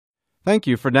Thank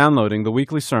you for downloading the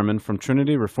weekly sermon from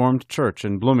Trinity Reformed Church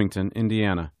in Bloomington,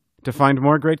 Indiana. To find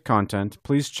more great content,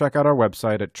 please check out our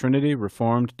website at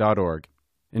trinityreformed.org.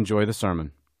 Enjoy the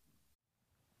sermon.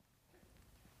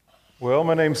 Well,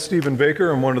 my name's Stephen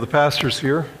Baker. I'm one of the pastors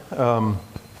here.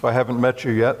 If I haven't met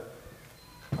you yet,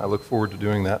 I look forward to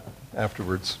doing that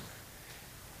afterwards.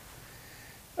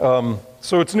 So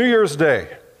it's New Year's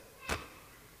Day.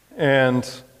 And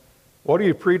what do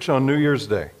you preach on New Year's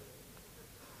Day?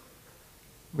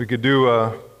 We could do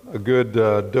a good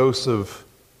dose of,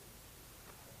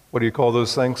 what do you call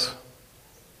those things?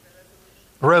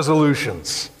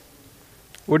 Resolutions.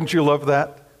 Wouldn't you love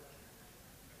that?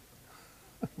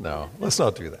 No, let's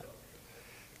not do that.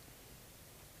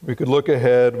 We could look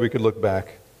ahead, we could look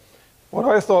back. What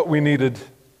I thought we needed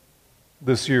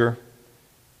this year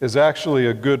is actually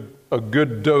a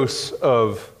good dose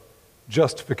of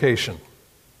justification.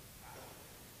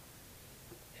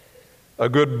 A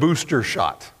good booster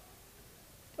shot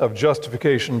of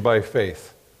justification by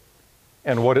faith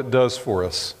and what it does for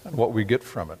us and what we get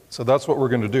from it. So that's what we're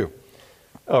going to do.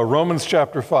 Romans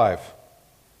chapter 5. I'm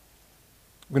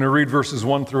going to read verses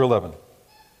 1 through 11.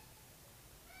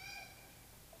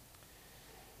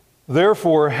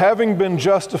 Therefore, having been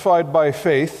justified by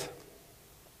faith,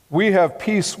 we have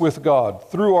peace with God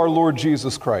through our Lord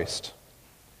Jesus Christ,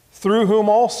 through whom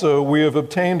also we have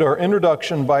obtained our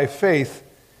introduction by faith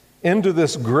into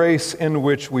this grace in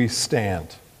which we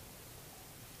stand.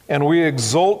 And we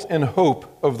exult in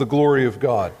hope of the glory of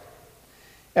God.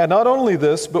 And not only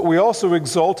this, but we also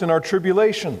exult in our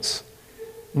tribulations,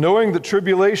 knowing that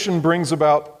tribulation brings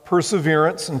about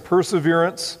perseverance, and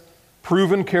perseverance,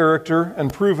 proven character,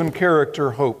 and proven character,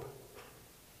 hope.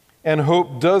 And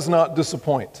hope does not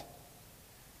disappoint,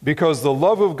 because the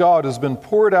love of God has been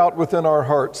poured out within our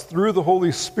hearts through the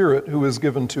Holy Spirit who is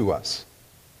given to us.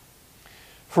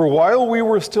 For while we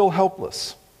were still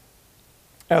helpless,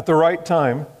 at the right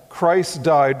time, Christ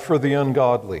died for the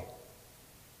ungodly.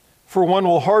 For one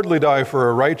will hardly die for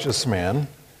a righteous man,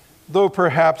 though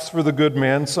perhaps for the good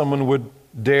man someone would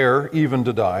dare even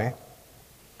to die.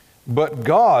 But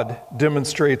God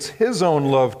demonstrates His own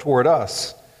love toward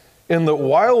us, in that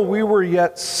while we were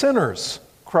yet sinners,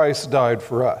 Christ died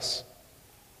for us.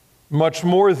 Much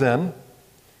more then,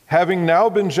 having now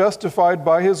been justified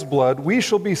by His blood, we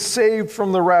shall be saved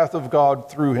from the wrath of God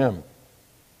through Him.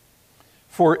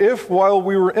 For if, while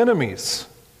we were enemies,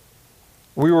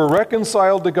 we were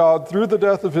reconciled to God through the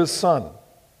death of His Son,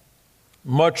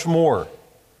 much more,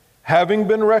 having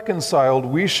been reconciled,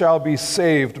 we shall be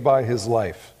saved by His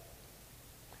life.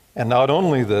 And not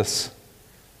only this,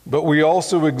 but we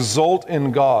also exult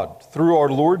in God through our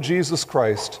Lord Jesus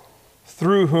Christ,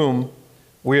 through whom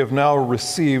we have now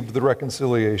received the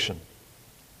reconciliation.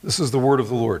 This is the word of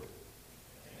the Lord.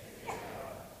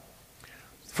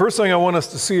 First thing I want us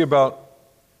to see about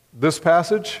this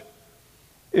passage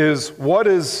is, what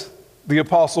is the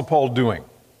Apostle Paul doing?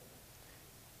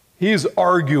 He's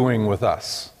arguing with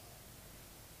us.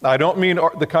 I don't mean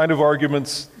the kind of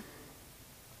arguments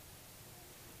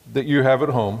that you have at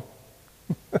home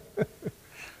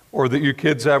or that you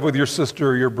kids have with your sister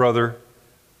or your brother,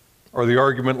 or the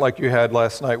argument like you had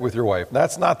last night with your wife.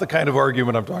 That's not the kind of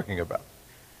argument I'm talking about.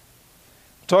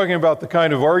 I'm talking about the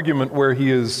kind of argument where he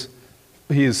is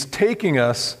taking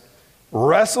us,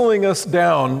 wrestling us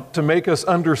down to make us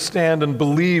understand and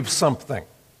believe something.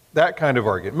 That kind of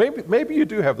argument. Maybe you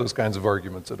do have those kinds of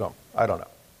arguments at home. I don't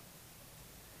know.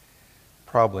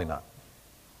 Probably not.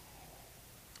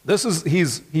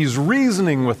 He's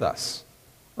reasoning with us,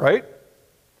 right?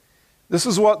 This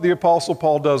is what the Apostle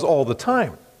Paul does all the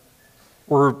time.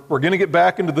 We're going to get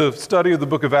back into the study of the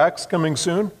book of Acts coming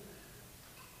soon.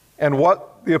 And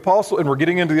we're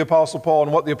getting into the Apostle Paul,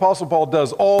 and what the Apostle Paul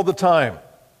does all the time.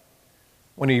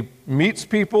 When he meets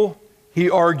people, he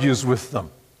argues with them.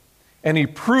 And he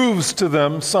proves to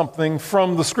them something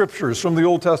from the Scriptures, from the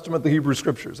Old Testament, the Hebrew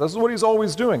Scriptures. This is what he's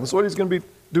always doing. This is what he's going to be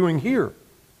doing here.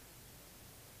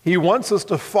 He wants us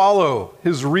to follow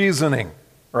his reasoning,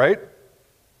 right?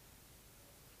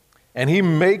 And he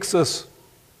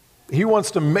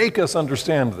wants to make us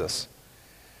understand this.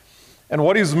 And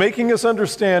what he's making us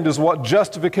understand is what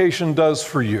justification does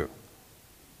for you.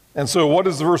 And so what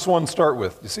does verse 1 start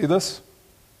with? You see this?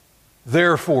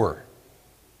 Therefore.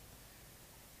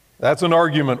 That's an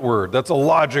argument word. That's a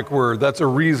logic word. That's a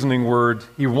reasoning word.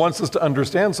 He wants us to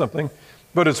understand something.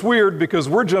 But it's weird because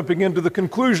we're jumping into the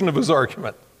conclusion of his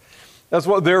argument. That's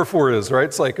what therefore is, right?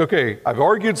 It's like, okay, I've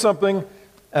argued something,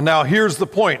 and now here's the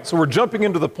point. So we're jumping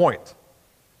into the point,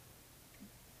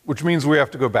 which means we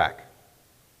have to go back.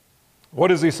 What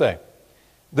does he say?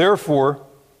 Therefore,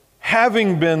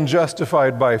 having been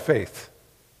justified by faith.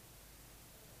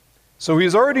 So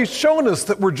he's already shown us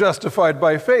that we're justified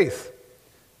by faith.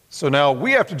 So now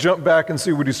we have to jump back and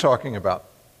see what he's talking about.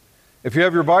 If you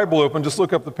have your Bible open, just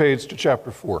look up the page to chapter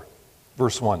 4,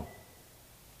 verse 1.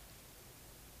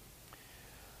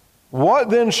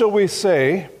 What then shall we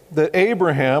say that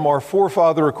Abraham, our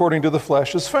forefather according to the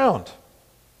flesh, is found?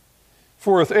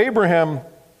 For if Abraham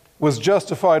was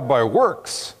justified by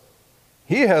works,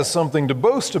 he has something to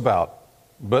boast about,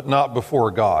 but not before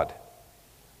God.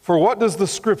 For what does the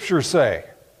Scripture say?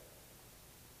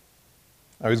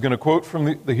 Now he's going to quote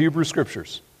from the Hebrew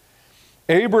Scriptures.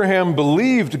 Abraham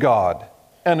believed God,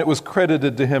 and it was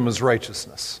credited to him as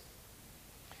righteousness.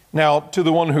 Now, to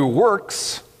the one who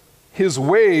works, his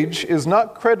wage is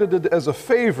not credited as a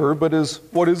favor, but as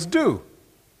what is due.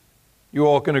 You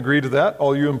all can agree to that,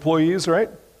 all you employees, right?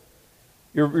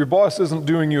 Your boss isn't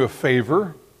doing you a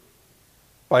favor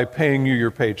by paying you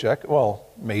your paycheck. Well,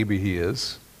 maybe he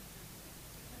is,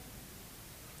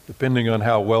 depending on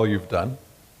how well you've done.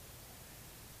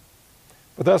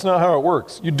 But that's not how it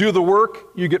works. You do the work,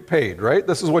 you get paid, right?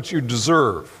 This is what you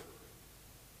deserve.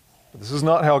 But this is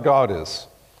not how God is.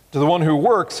 To the one who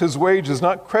works, his wage is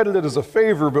not credited as a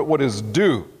favor, but what is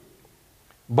due.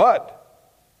 But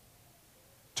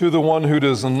to the one who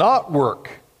does not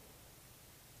work,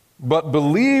 but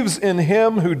believes in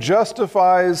him who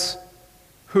justifies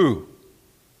who?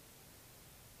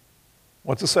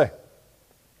 What's it say?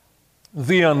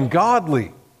 The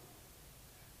ungodly.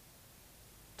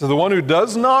 To the one who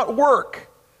does not work,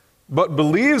 but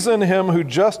believes in him who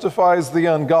justifies the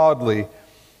ungodly,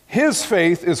 his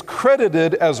faith is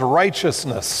credited as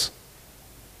righteousness.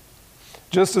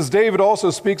 Just as David also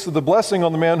speaks of the blessing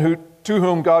on the man to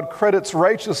whom God credits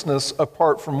righteousness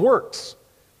apart from works.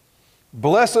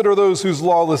 Blessed are those whose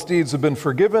lawless deeds have been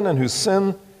forgiven and whose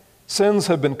sins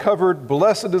have been covered.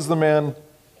 Blessed is the man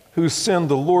whose sin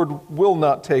the Lord will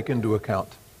not take into account.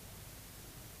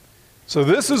 So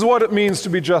this is what it means to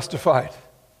be justified.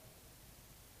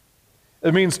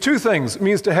 It means two things. It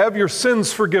means to have your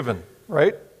sins forgiven,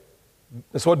 right?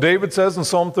 That's what David says in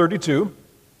Psalm 32.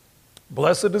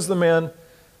 Blessed is the man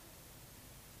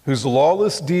whose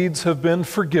lawless deeds have been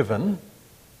forgiven.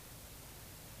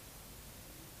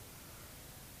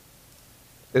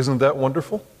 Isn't that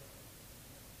wonderful?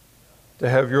 To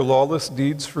have your lawless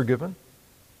deeds forgiven?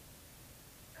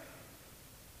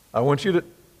 I want you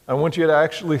to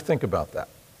actually think about that.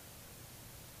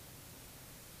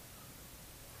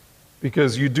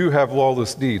 Because you do have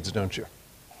lawless deeds, don't you?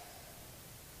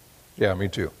 Yeah, me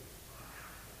too.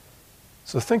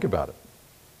 So think about it.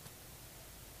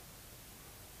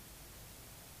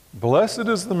 Blessed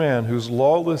is the man whose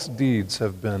lawless deeds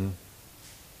have been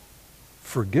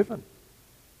forgiven.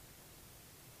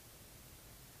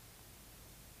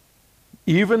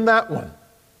 Even that one.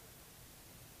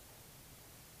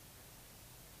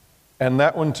 And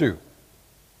that one too.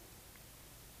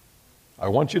 I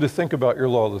want you to think about your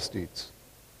lawless deeds.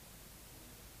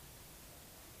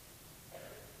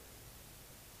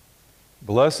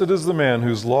 Blessed is the man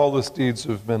whose lawless deeds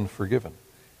have been forgiven.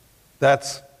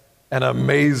 That's an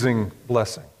amazing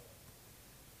blessing.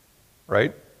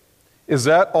 Right? Is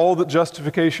that all that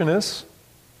justification is?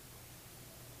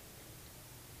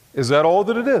 Is that all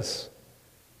that it is?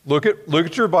 Look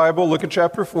at your Bible, look at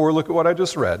chapter 4, look at what I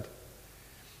just read.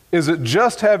 Is it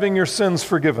just having your sins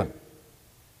forgiven?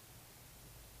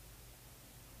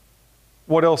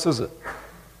 What else is it?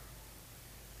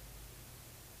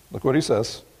 Look what he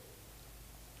says.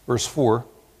 Verse 4,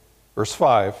 verse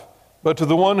 5. But to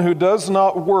the one who does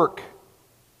not work,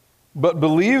 but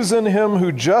believes in him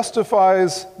who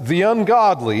justifies the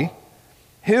ungodly,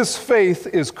 his faith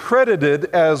is credited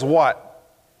as what?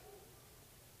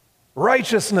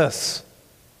 Righteousness.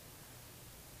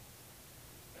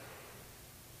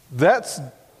 That's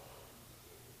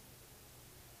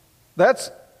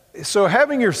so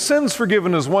having your sins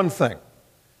forgiven is one thing.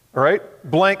 All right?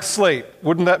 Blank slate.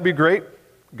 Wouldn't that be great?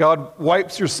 God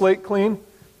wipes your slate clean,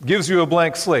 gives you a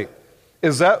blank slate.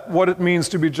 Is that what it means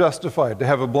to be justified, to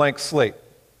have a blank slate?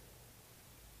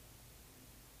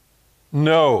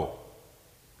 No.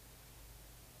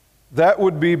 That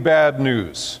would be bad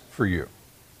news for you.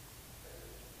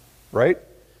 Right?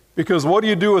 Because what do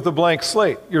you do with a blank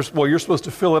slate? You're supposed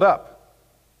to fill it up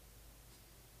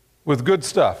with good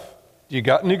stuff. You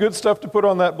got any good stuff to put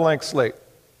on that blank slate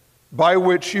by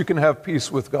which you can have peace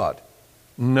with God?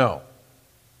 No.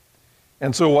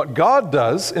 And so what God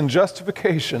does in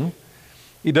justification,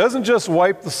 he doesn't just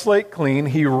wipe the slate clean,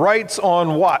 he writes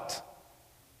on what?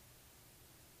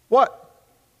 What?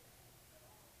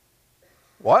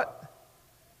 What?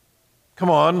 Come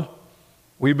on.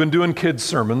 We've been doing kids'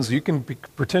 sermons. You can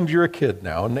pretend you're a kid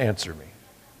now and answer me.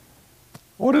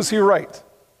 What does he write?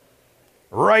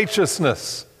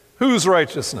 Righteousness. Whose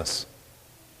righteousness?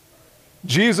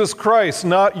 Jesus Christ,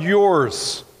 not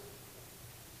yours.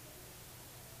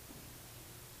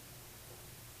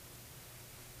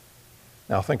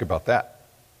 Now think about that.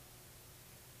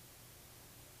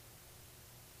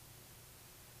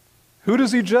 Who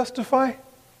does he justify?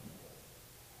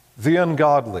 The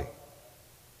ungodly.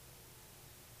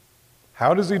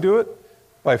 How does he do it?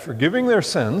 By forgiving their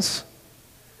sins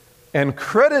and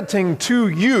crediting to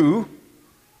you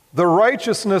the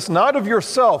righteousness not of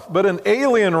yourself, but an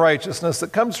alien righteousness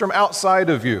that comes from outside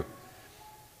of you.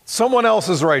 Someone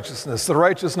else's righteousness, the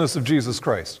righteousness of Jesus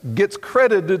Christ, gets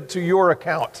credited to your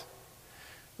account.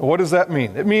 What does that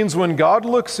mean? It means when God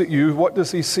looks at you, what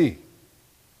does he see?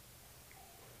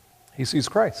 He sees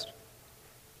Christ.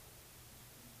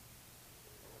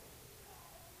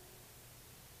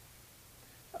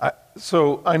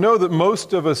 So I know that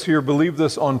most of us here believe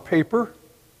this on paper.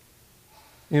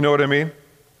 You know what I mean?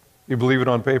 You believe it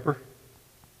on paper?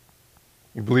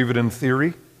 You believe it in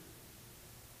theory?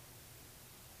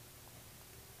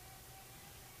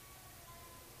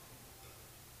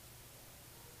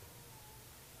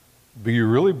 Do you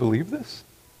really believe this?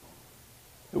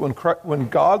 That when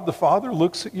God the Father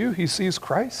looks at you, he sees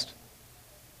Christ?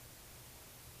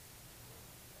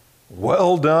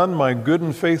 Well done, my good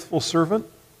and faithful servant.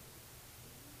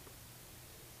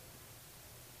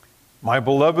 My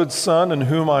beloved Son, in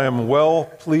whom I am well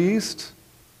pleased.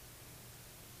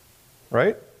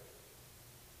 Right?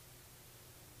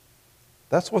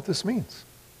 That's what this means.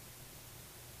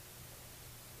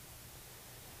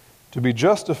 To be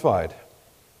justified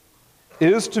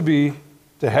is to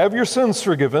have your sins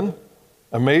forgiven.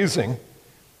 Amazing.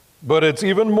 But it's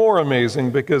even more amazing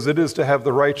because it is to have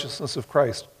the righteousness of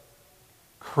Christ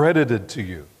credited to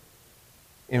you,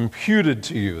 imputed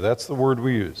to you. That's the word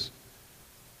we use.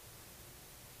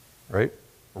 Right?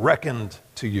 Reckoned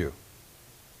to you.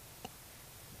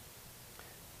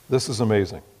 This is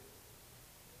amazing.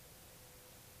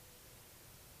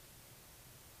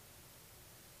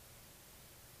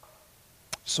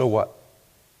 So what?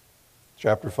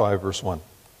 Chapter 5, verse 1.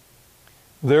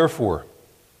 Therefore,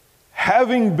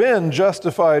 having been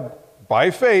justified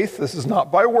by faith, this is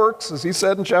not by works, as he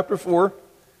said in chapter 4.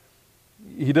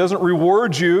 He doesn't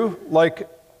reward you like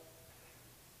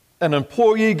an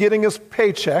employee getting his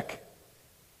paycheck.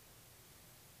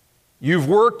 You've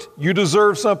worked, you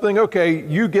deserve something, okay,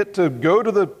 you get to go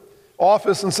to the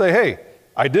office and say, hey,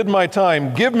 I did my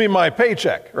time, give me my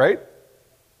paycheck, right?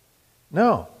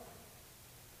 No.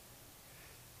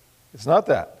 It's not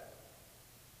that.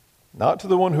 Not to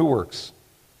the one who works.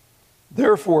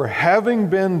 Therefore, having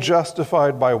been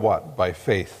justified by what? By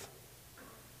faith.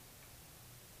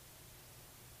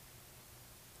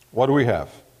 What do we have?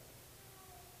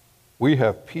 We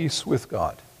have peace with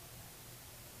God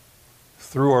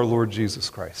through our Lord Jesus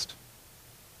Christ.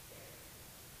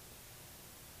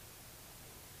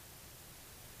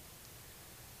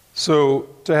 So,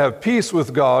 to have peace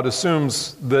with God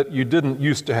assumes that you didn't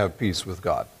used to have peace with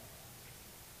God.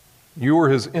 You were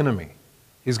his enemy.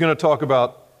 He's going to talk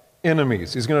about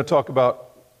enemies. He's going to talk about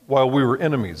while we were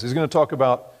enemies. He's going to talk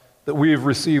about that we have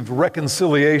received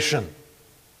reconciliation.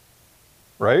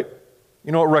 Right?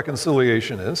 You know what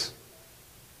reconciliation is?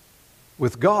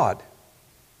 With God.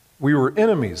 We were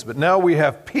enemies, but now we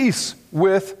have peace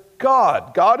with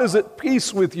God. God is at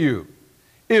peace with you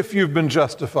if you've been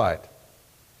justified.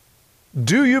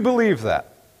 Do you believe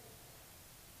that?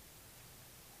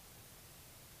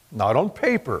 Not on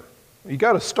paper. You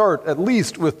got to start at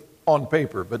least with on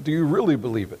paper, but do you really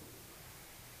believe it?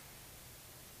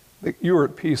 That you are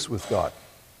at peace with God.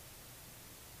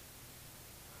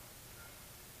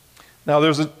 Now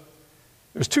there's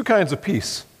two kinds of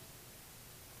peace,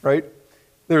 right?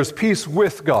 There's peace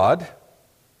with God,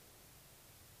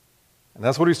 and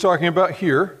that's what he's talking about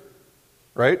here,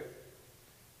 right?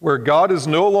 Where God is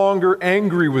no longer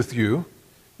angry with you.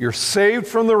 You're saved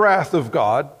from the wrath of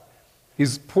God.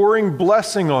 He's pouring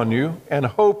blessing on you and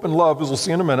hope and love, as we'll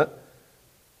see in a minute.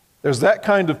 There's that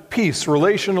kind of peace,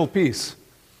 relational peace,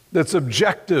 that's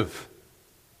objective.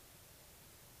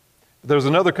 But there's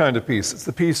another kind of peace. It's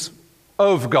the peace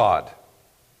of God.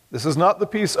 This is not the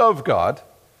peace of God.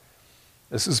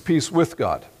 This is peace with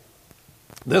God.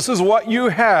 This is what you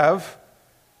have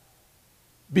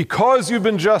because you've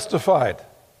been justified.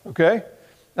 Okay?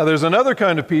 Now there's another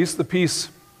kind of peace, the peace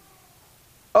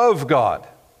of God,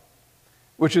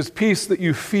 which is peace that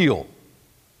you feel.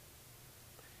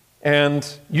 And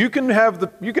you can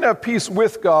have peace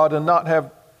with God and not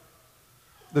have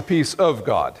the peace of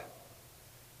God.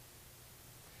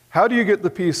 How do you get the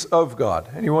peace of God?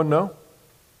 Anyone know?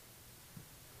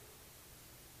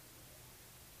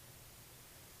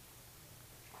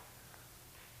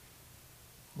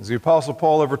 Does the Apostle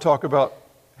Paul ever talk about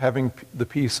having the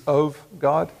peace of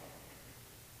God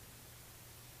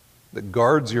that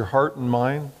guards your heart and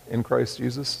mind in Christ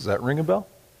Jesus? Does that ring a bell?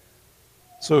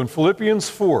 So in Philippians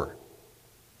 4,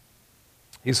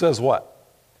 he says what?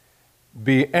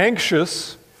 Be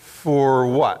anxious for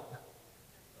what?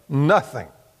 Nothing.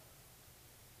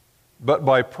 But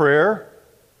by prayer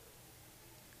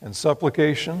and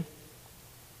supplication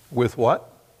with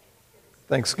what?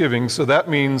 Thanksgiving. So that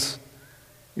means,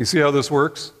 you see how this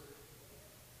works?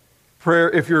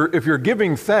 Prayer, if you're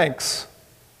giving thanks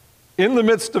in the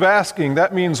midst of asking,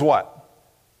 that means what?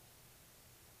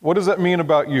 What does that mean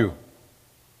about you?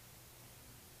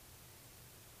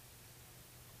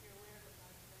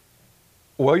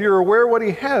 Well, you're aware what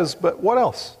he has, but what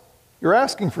else? You're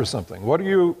asking for something. What are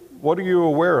you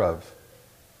aware of?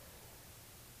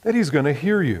 That he's going to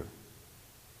hear you.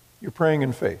 You're praying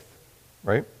in faith,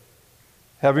 right?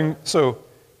 So,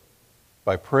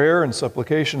 by prayer and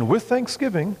supplication with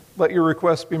thanksgiving, let your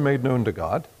requests be made known to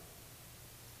God.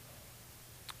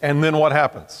 And then what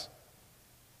happens?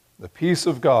 The peace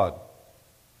of God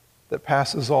that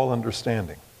passes all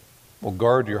understanding will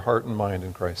guard your heart and mind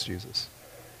in Christ Jesus.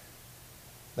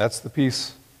 That's the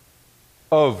peace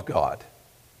of God.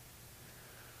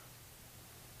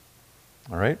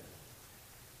 All right?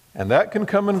 And that can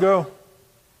come and go.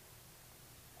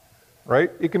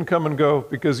 Right? It can come and go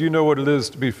because you know what it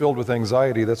is to be filled with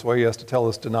anxiety. That's why he has to tell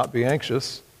us to not be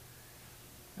anxious.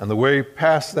 And the way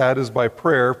past that is by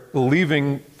prayer,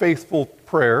 believing faithful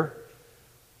prayer,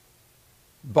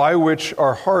 by which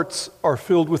our hearts are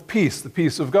filled with peace, the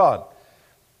peace of God.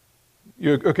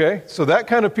 Okay? So that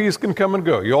kind of peace can come and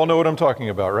go. You all know what I'm talking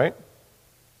about, right?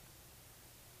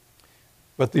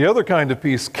 But the other kind of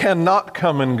peace cannot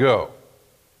come and go.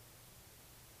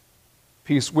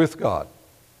 Peace with God.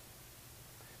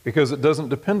 Because it doesn't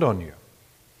depend on you.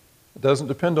 It doesn't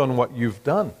depend on what you've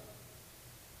done.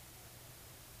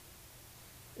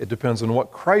 It depends on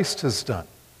what Christ has done.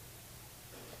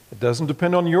 It doesn't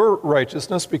depend on your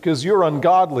righteousness because you're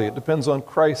ungodly. It depends on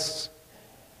Christ's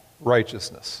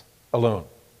righteousness alone.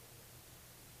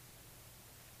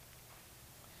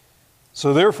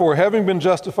 So therefore, having been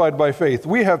justified by faith,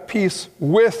 we have peace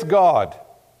with God.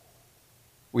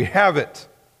 We have it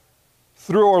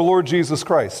through our Lord Jesus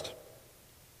Christ,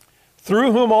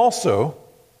 through whom also,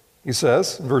 he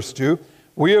says in verse 2,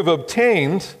 we have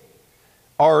obtained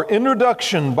our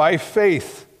introduction by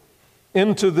faith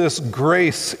into this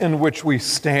grace in which we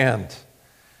stand.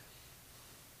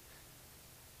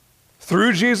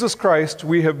 Through Jesus Christ,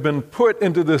 we have been put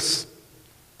into this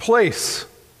place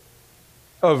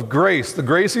of grace. The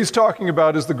grace he's talking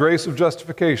about is the grace of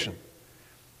justification.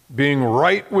 Being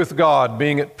right with God,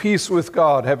 being at peace with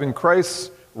God, having Christ's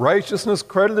righteousness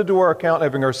credited to our account,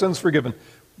 having our sins forgiven.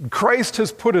 Christ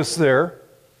has put us there.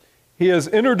 He has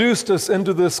introduced us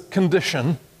into this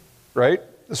condition, right?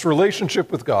 This relationship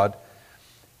with God,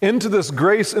 into this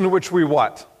grace in which we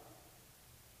what?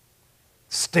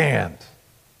 Stand.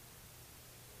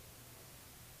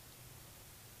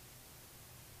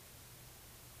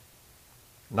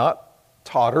 Not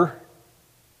totter,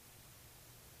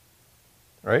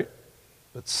 right?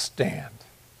 But stand.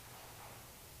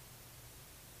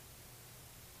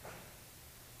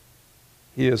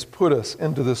 He has put us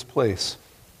into this place,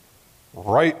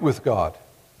 right with God.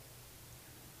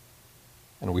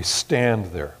 And we stand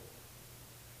there.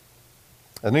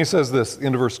 And he says this, the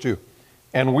end of verse 2,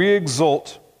 and we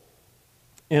exult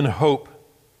in hope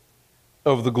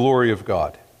of the glory of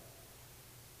God.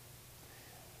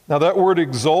 Now that word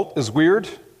exult is weird.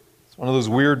 It's one of those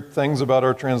weird things about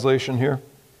our translation here.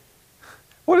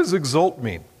 What does exult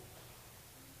mean?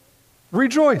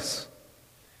 Rejoice.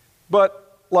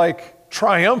 But like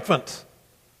triumphant,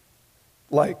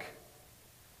 like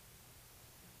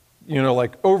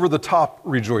over the top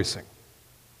rejoicing.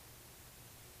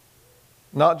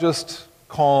 Not just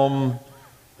calm,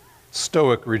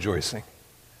 stoic rejoicing,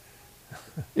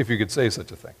 if you could say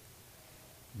such a thing,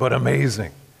 but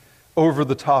amazing, over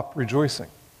the top rejoicing.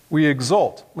 We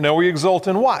exult. Now we exult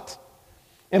in what?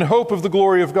 In hope of the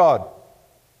glory of God.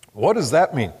 What does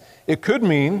that mean? It could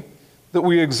mean that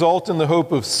we exult in the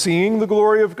hope of seeing the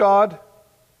glory of God.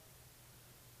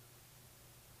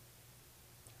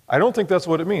 I don't think that's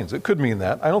what it means. It could mean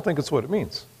that. I don't think it's what it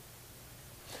means.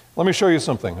 Let me show you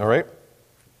something, all right?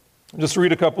 Just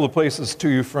read a couple of places to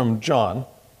you from John,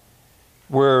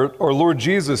 where our Lord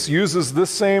Jesus uses this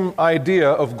same idea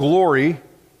of glory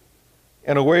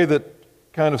in a way that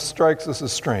kind of strikes us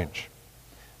as strange.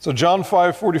 So John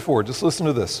 5:44, just listen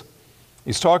to this.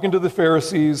 He's talking to the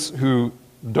Pharisees who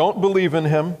don't believe in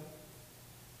him.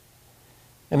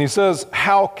 And he says,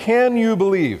 how can you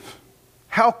believe?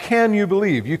 How can you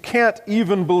believe? You can't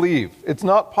even believe. It's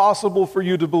not possible for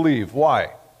you to believe.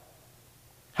 Why?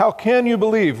 How can you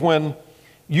believe when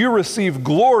you receive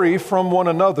glory from one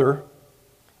another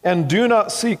and do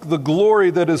not seek the glory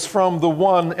that is from the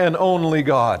one and only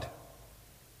God?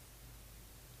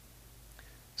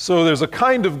 So there's a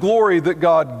kind of glory that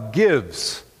God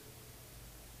gives,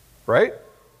 right?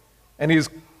 And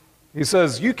he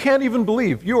says, you can't even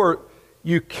believe.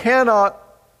 You cannot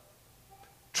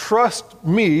trust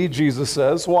me, Jesus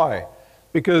says. Why?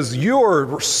 Because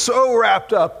you're so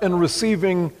wrapped up in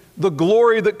receiving the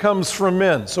glory that comes from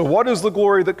men. So what is the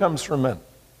glory that comes from men?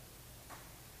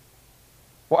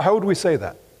 Well, how would we say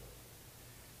that?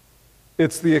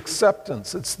 It's the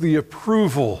acceptance, it's the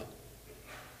approval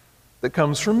that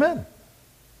comes from men.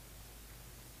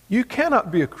 You cannot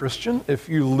be a Christian if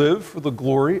you live for the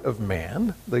glory of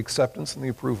man, the acceptance and the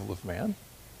approval of man.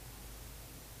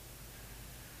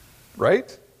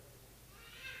 Right?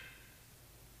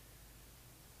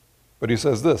 But he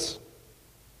says this,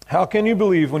 how can you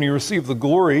believe when you receive the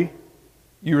glory,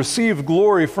 you receive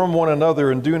glory from one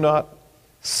another and do not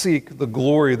seek the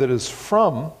glory that is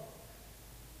from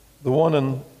the one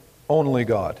and only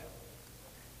God?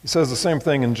 He says the same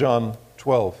thing in John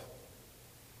 12.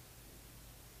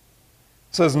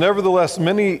 It says, nevertheless,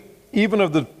 many even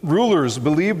of the rulers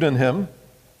believed in him,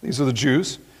 these are the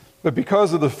Jews, but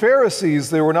because of the Pharisees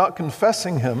they were not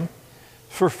confessing him,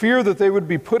 for fear that they would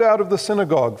be put out of the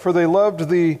synagogue, for they loved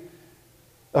the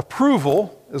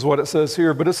approval, is what it says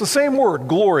here, but it's the same word,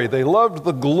 glory. They loved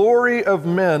the glory of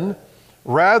men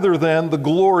rather than the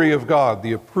glory of God,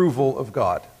 the approval of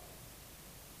God.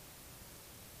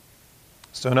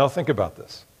 So now think about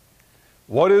this.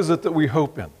 What is it that we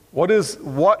hope in?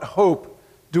 What hope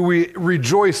do we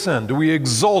rejoice in? Do we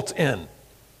exult in?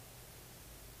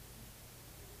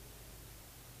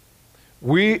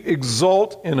 We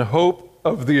exult in hope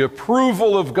of the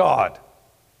approval of God,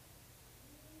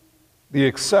 the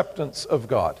acceptance of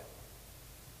God.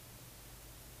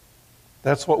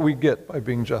 That's what we get by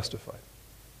being justified.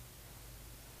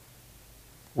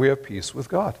 We have peace with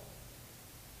God.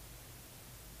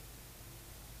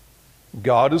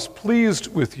 God is pleased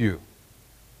with you.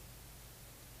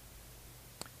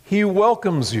 He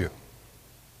welcomes you.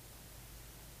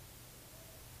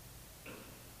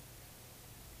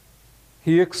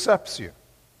 He accepts you.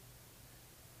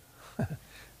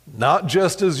 Not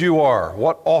just as you are.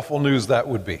 What awful news that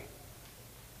would be.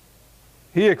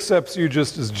 He accepts you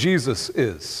just as Jesus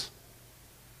is.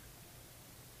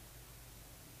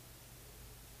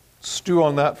 Stew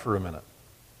on that for a minute.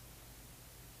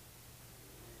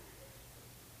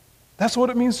 That's what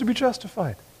it means to be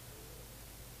justified.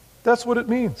 That's what it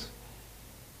means.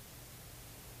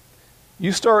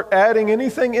 You start adding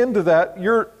anything into that,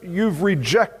 you've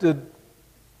rejected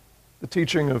the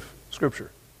teaching of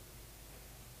Scripture.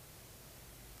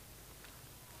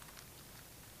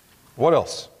 What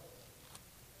else?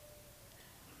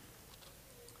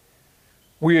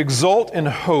 We exult in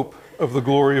hope of the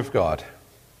glory of God.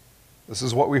 This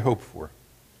is what we hope for.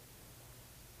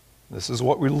 This is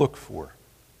what we look for.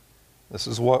 This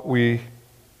is what we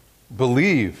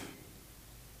believe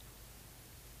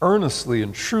earnestly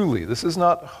and truly. This is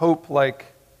not hope like,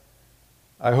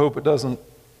 I hope it doesn't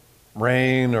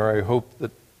rain, or I hope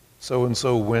that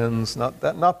so-and-so wins. Not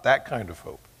that kind of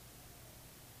hope.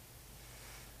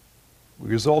 We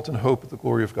result in hope of the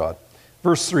glory of God.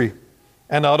 Verse 3,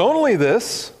 and not only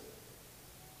this,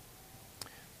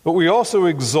 but we also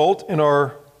exult in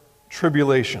our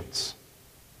tribulations.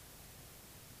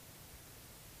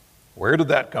 Where did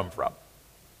that come from?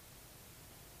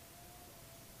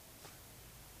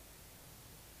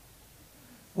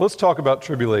 Let's talk about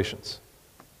tribulations.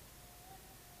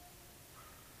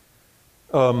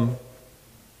 You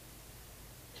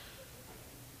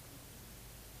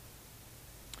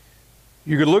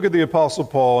could look at the Apostle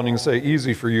Paul and you can say,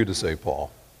 easy for you to say, Paul.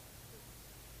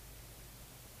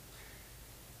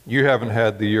 You haven't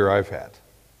had the year I've had.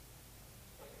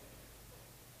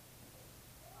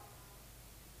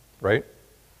 Right?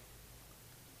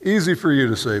 Easy for you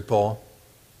to say, Paul.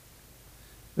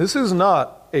 This is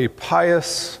not a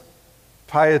pious,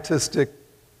 pietistic,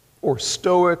 or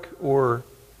stoic, or,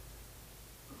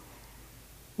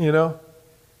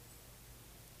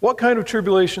 What kind of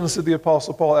tribulations did the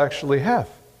Apostle Paul actually have?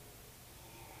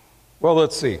 Well,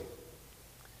 let's see.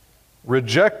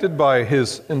 Rejected by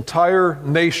his entire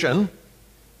nation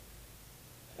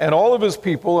and all of his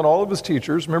people and all of his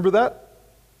teachers. Remember that?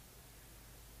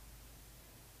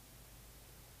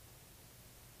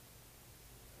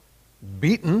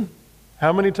 Beaten.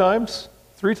 How many times?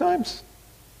 3 times?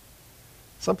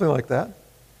 Something like that.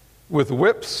 With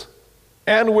whips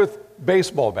and with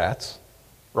baseball bats,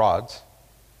 rods.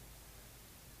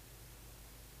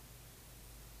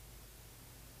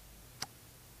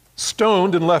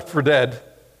 Stoned and left for dead.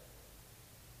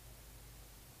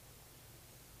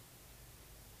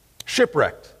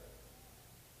 Shipwrecked.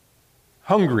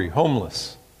 Hungry,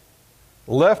 homeless.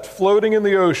 Left floating in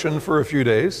the ocean for a few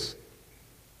days.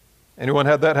 Anyone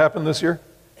had that happen this year?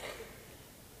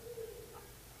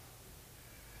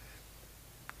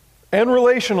 And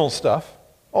relational stuff,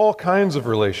 all kinds of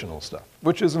relational stuff,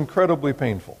 which is incredibly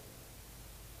painful.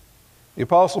 The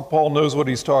Apostle Paul knows what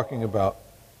he's talking about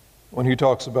when he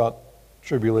talks about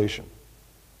tribulation.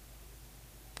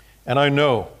 And I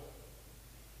know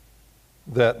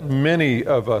that many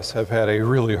of us have had a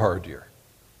really hard year.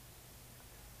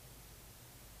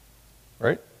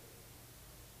 Right?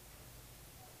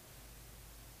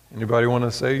 Anybody want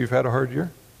to say you've had a hard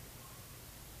year?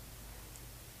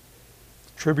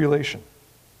 Tribulation.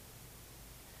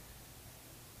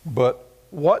 But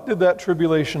what did that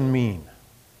tribulation mean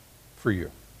for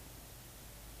you?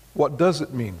 What does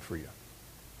it mean for you?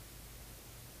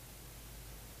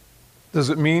 Does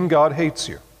it mean God hates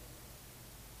you?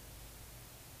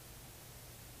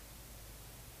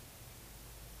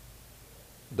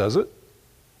 Does it?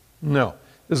 No.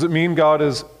 Does it mean God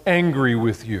is angry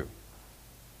with you?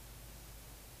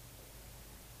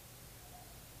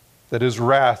 That his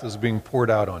wrath is being poured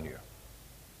out on you?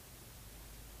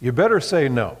 You better say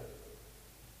no.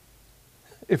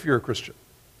 If you're a Christian.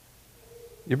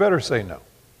 You better say no.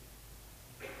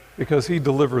 Because he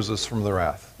delivers us from the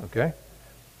wrath, okay?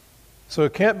 So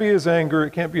it can't be his anger,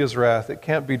 it can't be his wrath, it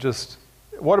can't be just...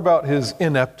 What about his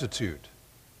ineptitude?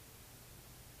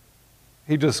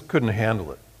 He just couldn't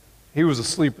handle it. He was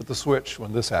asleep at the switch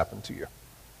when this happened to you.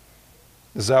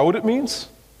 Is that what it means?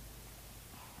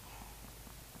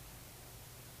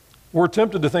 We're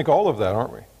tempted to think all of that,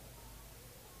 aren't we?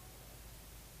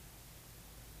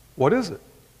 What is it?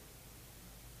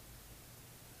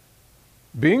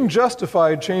 Being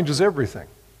justified changes everything,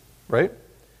 right?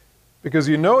 Because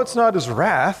you know it's not his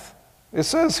wrath. It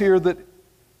says here that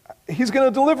he's going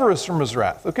to deliver us from his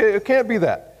wrath. Okay, it can't be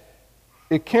that.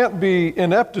 It can't be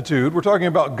ineptitude. We're talking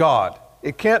about God.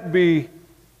 It can't be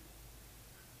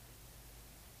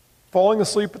falling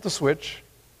asleep at the switch.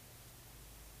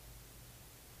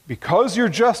 Because you're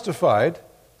justified,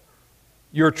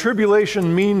 your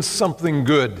tribulation means something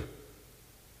good.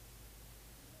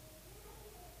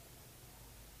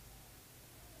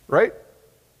 Right?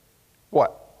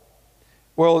 What?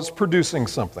 Well, it's producing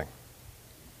something.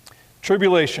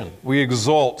 Tribulation. We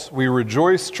exult. We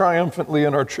rejoice triumphantly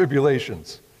in our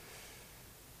tribulations.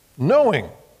 Knowing,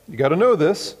 you got to know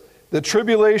this, that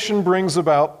tribulation brings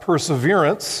about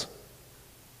perseverance,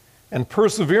 and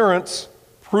perseverance,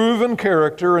 proven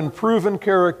character, and proven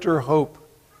character, hope.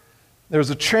 There's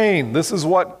a chain. This is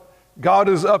what God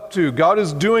is up to. God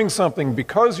is doing something.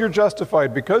 Because you're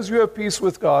justified, because you have peace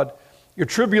with God, your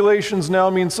tribulations now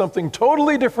mean something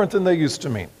totally different than they used to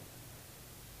mean.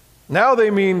 Now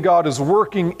they mean God is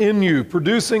working in you,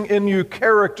 producing in you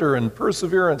character and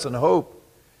perseverance and hope.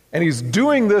 And he's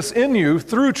doing this in you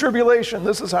through tribulation.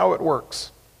 This is how it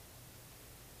works.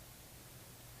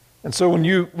 And so when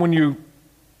you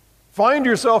find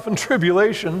yourself in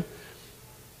tribulation,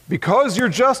 because you're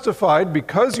justified,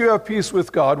 because you have peace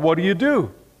with God, what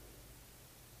do?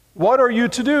 What are you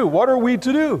to do? What are we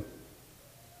to do?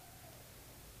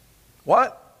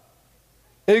 What?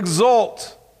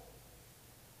 Exult.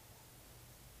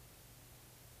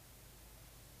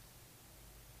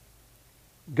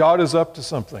 God is up to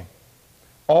something.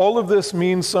 All of this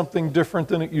means something different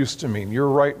than it used to mean. You're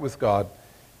right with God.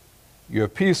 You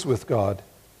have peace with God.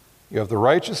 You have the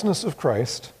righteousness of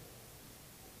Christ.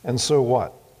 And so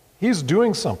what? He's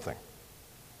doing something.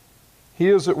 He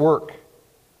is at work.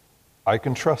 I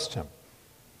can trust him.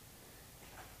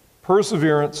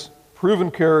 Perseverance,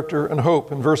 proven character, and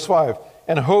hope in verse 5.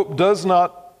 And hope does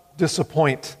not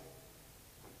disappoint.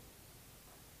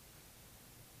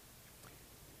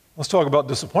 Let's talk about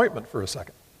disappointment for a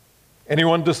second.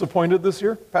 Anyone disappointed this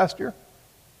year, past year?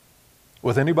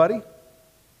 With anybody?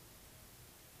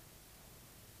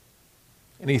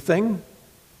 Anything?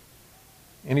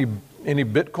 Any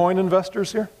Bitcoin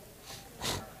investors here?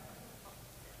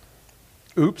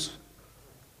 Oops.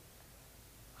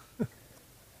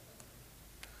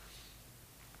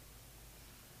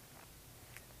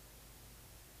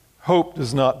 Hope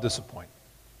does not disappoint.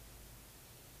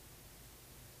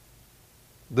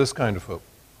 This kind of hope.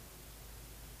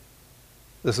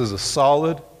 This is a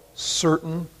solid,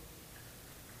 certain,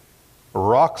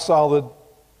 rock-solid,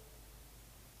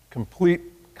 complete,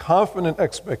 confident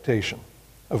expectation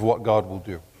of what God will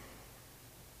do.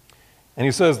 And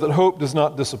he says that hope does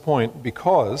not disappoint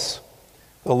because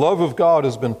the love of God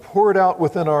has been poured out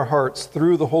within our hearts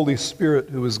through the Holy Spirit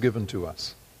who is given to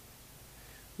us.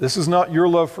 This is not your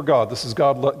love for God. This is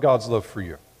God's love for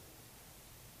you.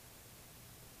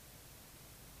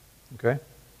 Okay?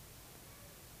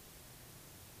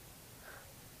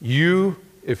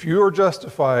 If you are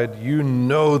justified, you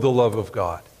know the love of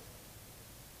God.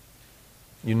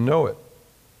 You know it.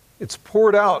 It's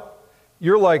poured out.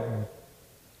 You're like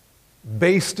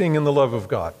basting in the love of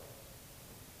God.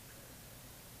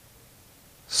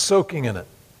 Soaking in it.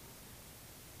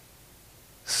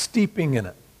 Steeping in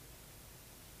it.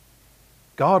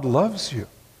 God loves you.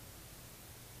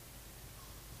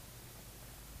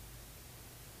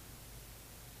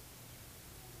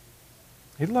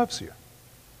 He loves you.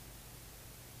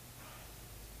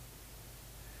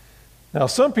 Now,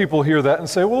 some people hear that and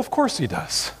say, well, of course he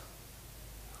does.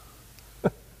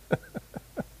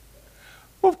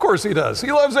 Well, of course he does.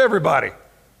 He loves everybody.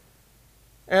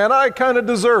 And I kind of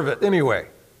deserve it anyway.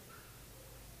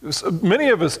 Many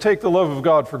of us take the love of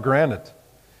God for granted.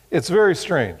 It's very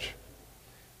strange.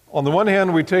 On the one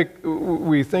hand,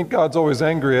 we think God's always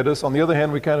angry at us. On the other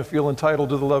hand, we kind of feel entitled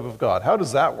to the love of God. How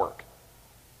does that work?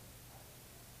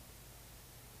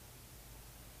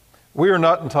 We are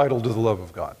not entitled to the love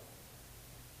of God.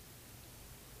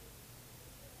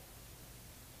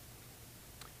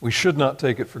 We should not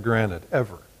take it for granted,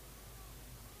 ever.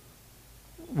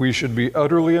 We should be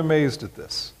utterly amazed at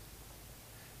this.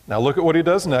 Now look at what he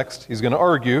does next. He's going to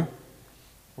argue.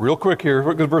 Real quick here,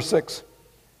 look at verse 6.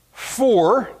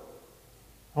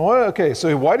 Okay,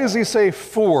 so why does he say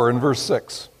for in verse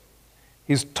 6?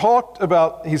 He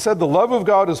said the love of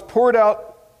God is poured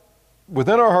out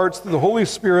within our hearts through the Holy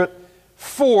Spirit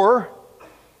so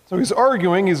he's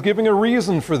arguing, he's giving a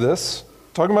reason for this.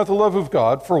 Talking about the love of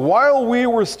God, for while we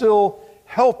were still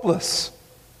helpless,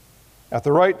 at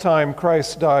the right time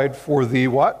Christ died for the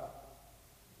what?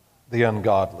 The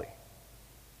ungodly.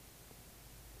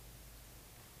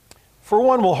 For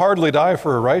one will hardly die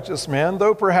for a righteous man,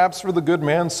 though perhaps for the good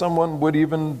man someone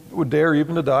would dare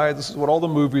even to die. This is what all the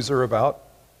movies are about.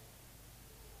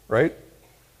 Right?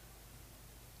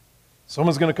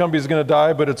 Someone's going to come, he's going to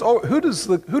die, but who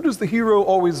does the hero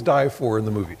always die for in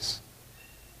the movies?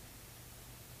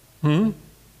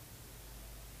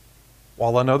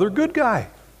 While another good guy.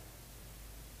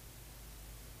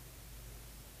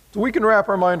 So we can wrap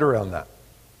our mind around that.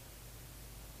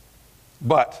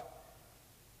 But,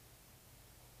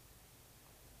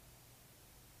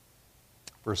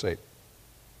 verse 8,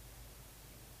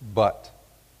 but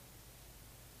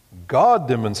God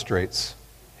demonstrates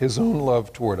his own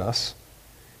love toward us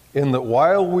in that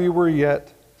while we were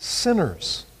yet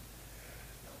sinners,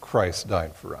 Christ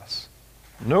died for us.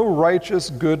 No righteous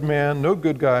good man, no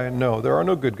good guy. No, there are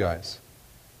no good guys.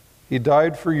 He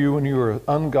died for you when you were an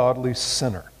ungodly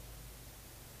sinner.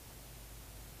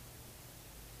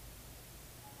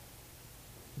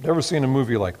 Never seen a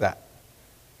movie like that.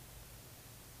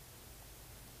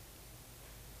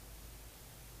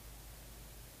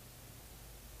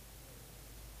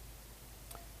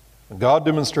 God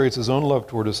demonstrates his own love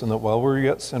toward us in that while we were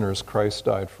yet sinners, Christ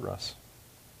died for us.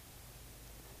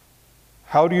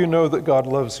 How do you know that God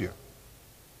loves you?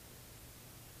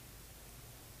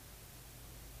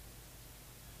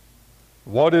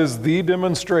 What is the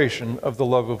demonstration of the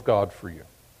love of God for you?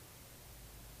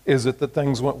 Is it that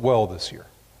things went well this year?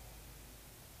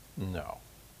 No.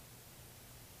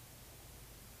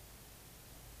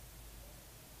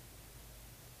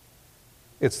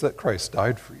 It's that Christ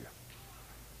died for you.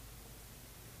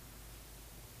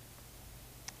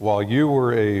 While you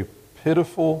were a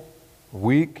pitiful,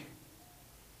 weak,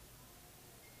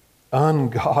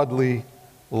 ungodly,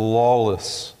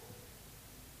 lawless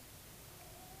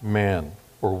man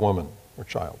or woman or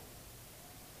child.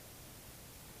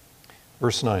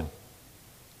 Verse 9.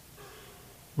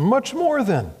 Much more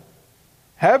then,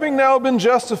 having now been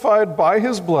justified by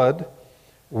his blood,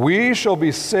 we shall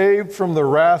be saved from the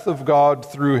wrath of God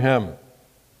through him.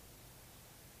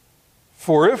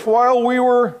 For if while we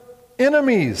were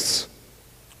enemies,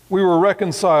 we were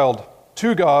reconciled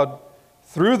to God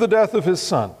through the death of his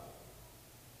Son,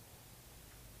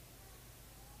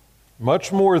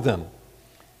 much more then,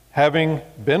 having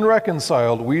been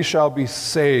reconciled, we shall be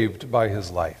saved by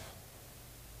his life.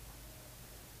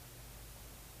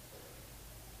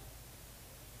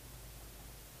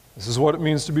 This is what it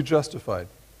means to be justified,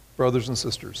 brothers and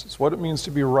sisters. It's what it means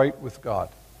to be right with God.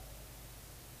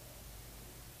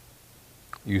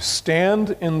 You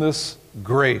stand in this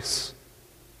grace.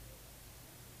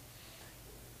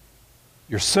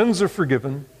 Your sins are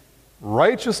forgiven.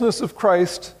 Righteousness of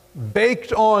Christ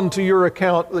baked onto your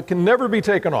account that can never be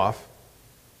taken off.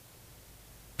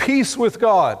 Peace with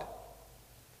God.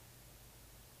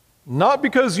 Not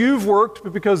because you've worked,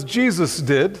 but because Jesus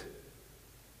did.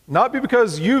 Not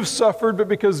because you've suffered, but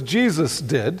because Jesus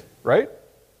did, right?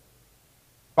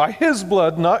 By His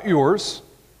blood, not yours.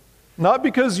 Not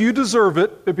because you deserve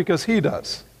it, but because He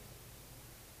does.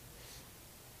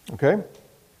 Okay?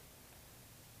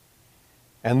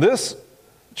 And this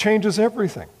changes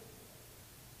everything.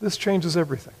 This changes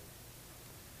everything.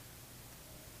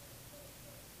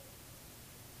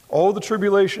 All the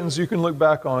tribulations you can look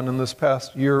back on in this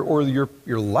past year or your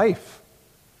life,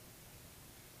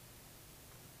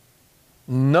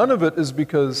 none of it is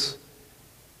because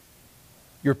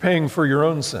you're paying for your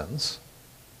own sins.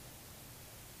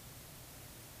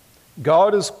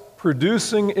 God is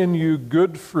producing in you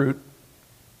good fruit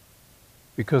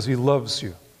because He loves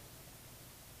you.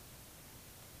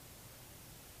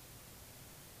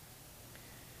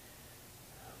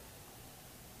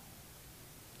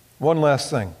 One last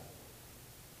thing.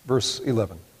 Verse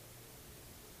 11.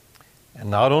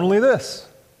 And not only this,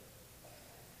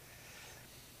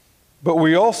 but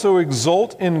we also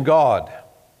exult in God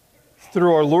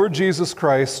through our Lord Jesus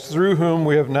Christ, through whom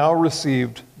we have now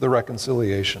received the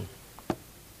reconciliation.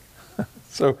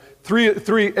 So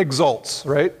three exalts,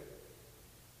 right?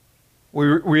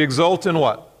 We exult in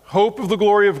what? Hope of the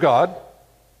glory of God,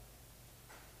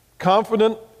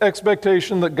 confident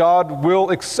expectation that God will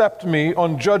accept me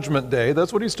on Judgment Day.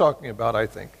 That's what he's talking about, I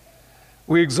think.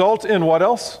 We exult in what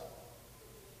else?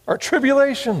 Our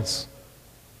tribulations.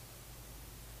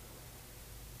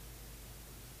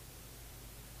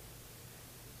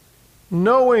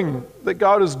 Knowing that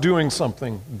God is doing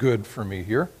something good for me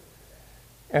here.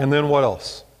 And then what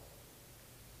else?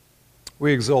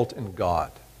 We exult in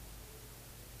God.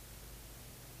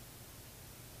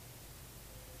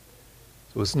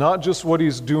 So it's not just what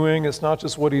He's doing, it's not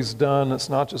just what He's done, it's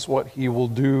not just what He will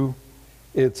do,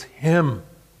 it's Him.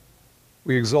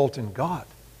 We exult in God.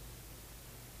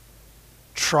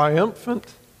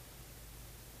 Triumphant,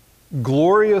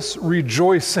 glorious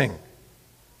rejoicing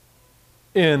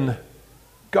in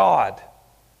God.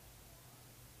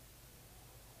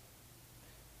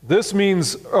 This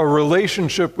means a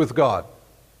relationship with God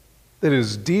that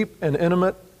is deep and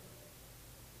intimate,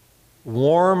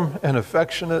 warm and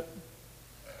affectionate,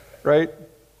 right?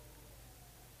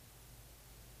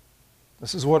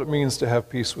 This is what it means to have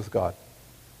peace with God.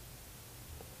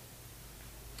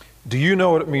 Do you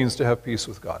know what it means to have peace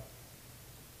with God?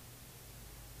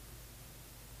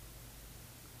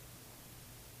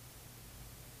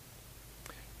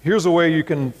 Here's a way you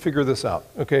can figure this out,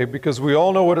 okay? Because we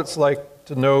all know what it's like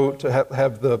to know, to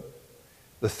have the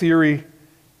theory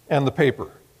and the paper,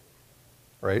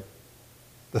 right?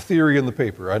 The theory and the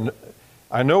paper.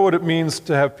 I know what it means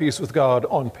to have peace with God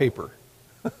on paper.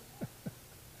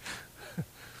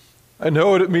 I know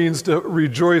what it means to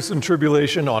rejoice in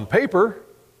tribulation on paper,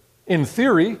 in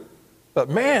theory, but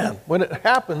man, when it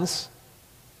happens,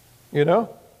 you know?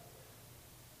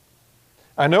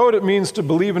 I know what it means to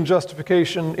believe in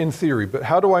justification in theory, but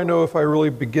how do I know if I really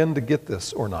begin to get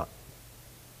this or not?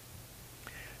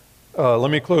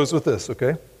 Let me close with this,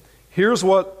 okay? Here's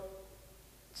what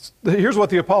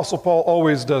the Apostle Paul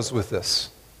always does with this.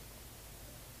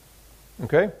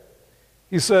 Okay?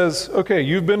 He says, okay,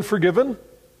 you've been forgiven.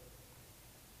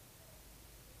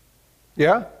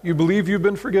 Yeah? You believe you've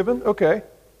been forgiven? Okay.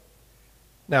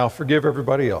 Now forgive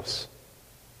everybody else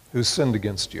who's sinned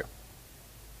against you.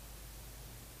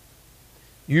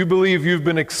 You believe you've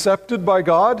been accepted by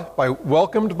God,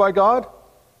 welcomed by God?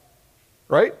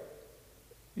 Right?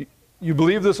 You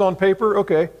believe this on paper?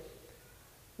 Okay.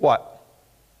 What?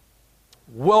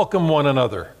 Welcome one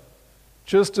another,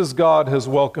 just as God has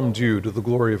welcomed you to the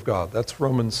glory of God. That's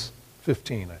Romans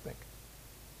 15, I think.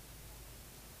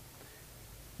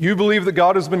 You believe that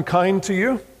God has been kind to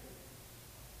you?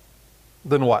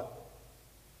 Then what?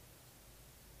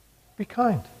 Be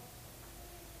kind.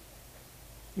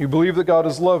 You believe that God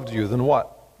has loved you? Then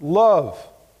what? Love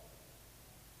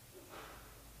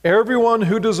everyone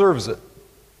who deserves it.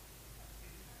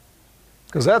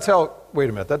 Because that's how, wait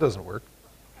a minute, that doesn't work.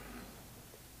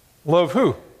 Love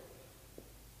who?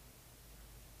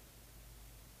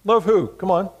 Love who?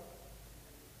 Come on.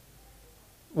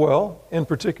 Well, in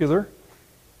particular,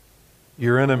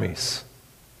 your enemies.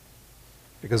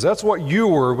 Because that's what you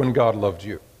were when God loved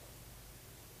you.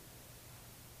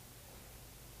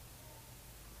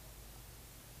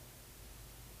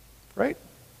 Right?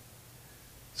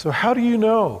 So how do you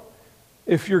know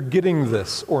if you're getting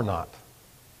this or not?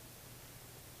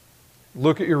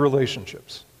 Look at your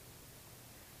relationships.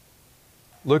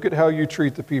 Look at how you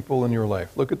treat the people in your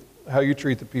life. Look at how you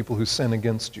treat the people who sin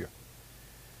against you.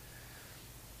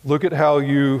 Look at how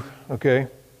you,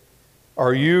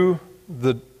 are you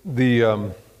the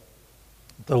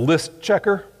list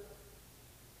checker?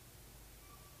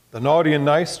 The naughty and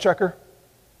nice checker?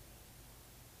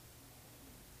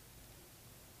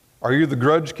 Are you the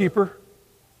grudge keeper?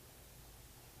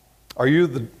 Are you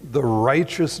the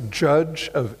righteous judge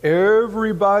of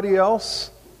everybody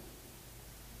else?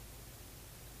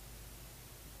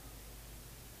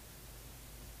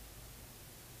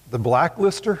 The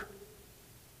blacklister?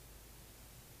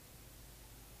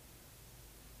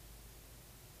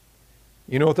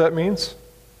 You know what that means?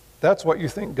 That's what you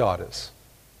think God is.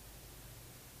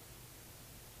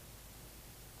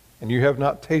 And you have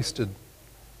not tasted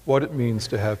what it means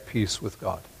to have peace with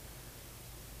God.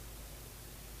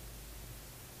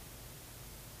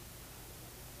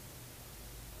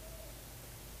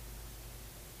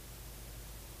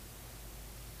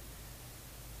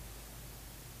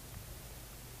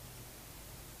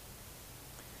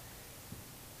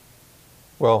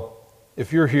 Well,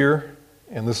 if you're here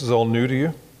and this is all new to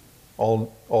you,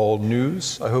 all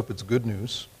news, I hope it's good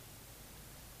news,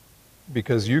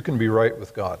 because you can be right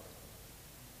with God.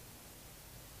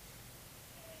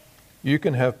 You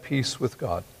can have peace with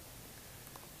God,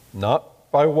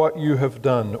 not by what you have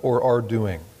done or are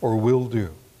doing or will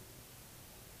do,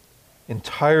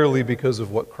 entirely because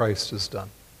of what Christ has done.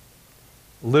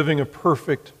 Living a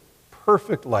perfect,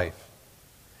 perfect life,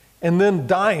 and then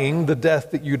dying the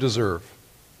death that you deserve.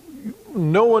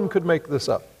 No one could make this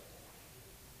up.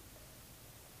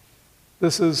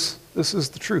 This is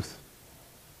the truth.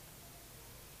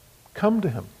 Come to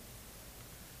Him.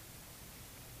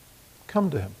 Come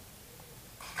to Him.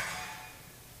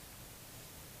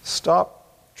 Stop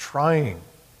trying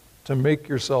to make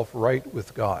yourself right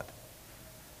with God.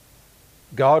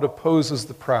 God opposes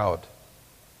the proud,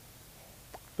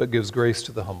 but gives grace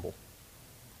to the humble.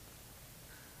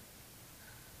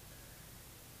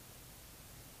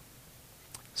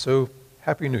 So,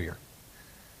 Happy New Year.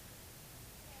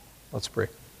 Let's pray.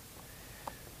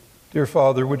 Dear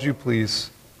Father, would you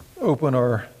please open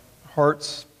our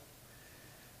hearts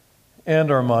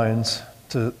and our minds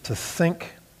to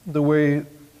think the way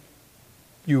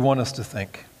you want us to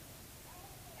think,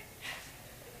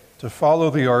 to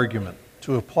follow the argument,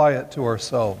 to apply it to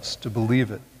ourselves, to believe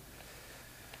it,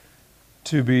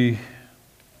 to be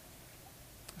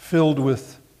filled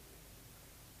with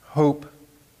hope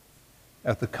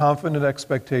at the confident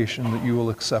expectation that you will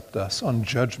accept us on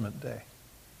Judgment Day.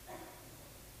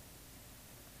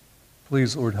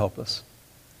 Please, Lord, help us.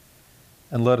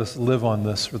 And let us live on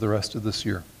this for the rest of this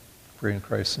year. I pray in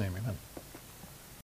Christ's name, amen.